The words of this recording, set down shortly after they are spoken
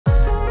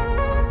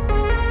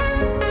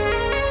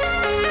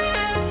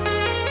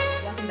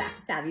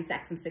Savvy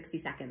Sex in 60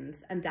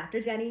 Seconds. I'm Dr.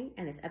 Jenny,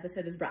 and this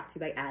episode is brought to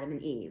you by Adam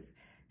and Eve.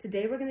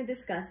 Today we're going to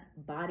discuss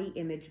body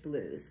image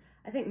blues.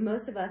 I think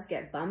most of us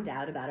get bummed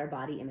out about our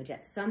body image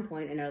at some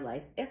point in our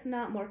life, if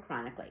not more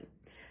chronically.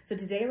 So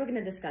today we're going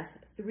to discuss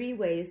 3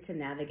 ways to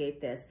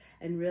navigate this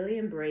and really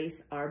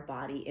embrace our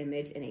body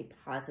image in a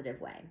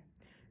positive way.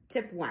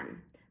 Tip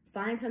 1,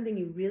 find something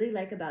you really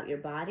like about your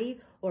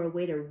body or a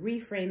way to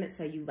reframe it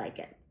so you like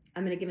it.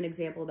 I'm going to give an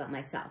example about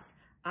myself.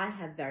 I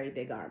have very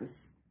big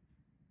arms.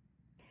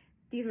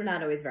 These were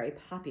not always very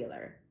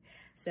popular.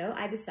 So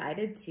I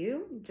decided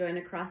to join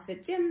a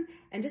CrossFit gym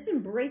and just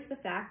embrace the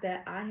fact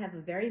that I have a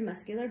very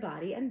muscular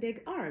body and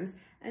big arms.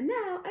 And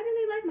now I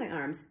really like my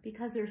arms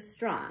because they're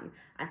strong.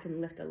 I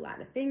can lift a lot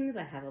of things,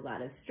 I have a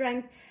lot of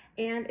strength,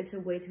 and it's a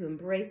way to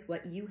embrace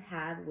what you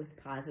have with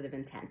positive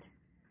intent.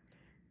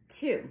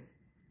 2,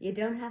 you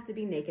don't have to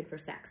be naked for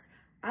sex.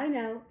 I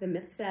know the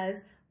myth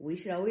says we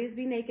should always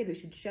be naked, we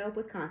should show up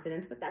with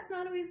confidence, but that's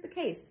not always the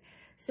case.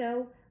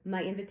 So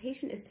my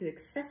invitation is to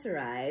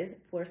accessorize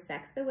for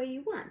sex the way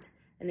you want.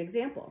 An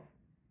example,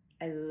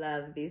 I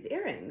love these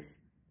earrings.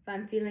 If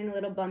I'm feeling a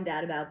little bummed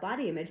out about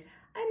body image,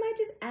 I might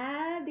just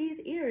add these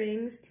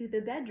earrings to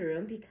the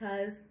bedroom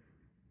because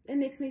it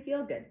makes me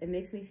feel good. It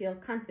makes me feel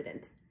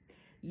confident.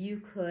 You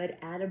could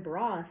add a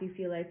bra if you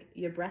feel like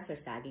your breasts are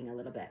sagging a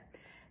little bit.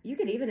 You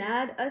could even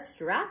add a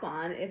strap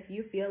on if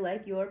you feel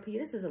like your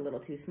penis is a little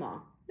too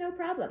small. No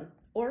problem.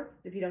 Or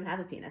if you don't have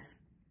a penis.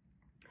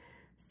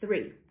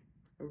 3,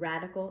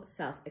 radical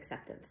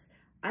self-acceptance.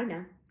 I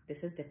know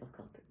this is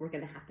difficult. We're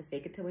going to have to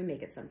fake it till we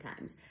make it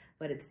sometimes.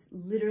 But it's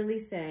literally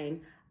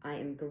saying, I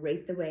am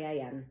great the way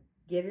I am.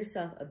 Give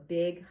yourself a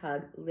big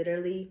hug,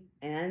 literally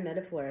and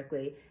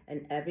metaphorically,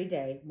 and every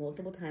day,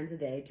 multiple times a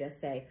day, just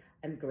say,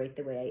 I'm great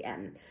the way I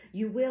am.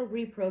 You will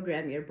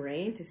reprogram your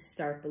brain to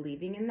start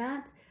believing in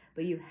that,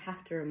 but you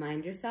have to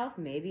remind yourself,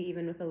 maybe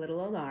even with a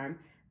little alarm,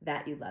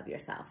 that you love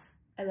yourself.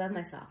 I love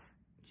myself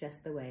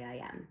just the way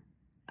I am.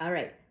 All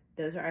right,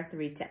 those are our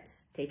 3 tips.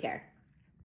 Take care.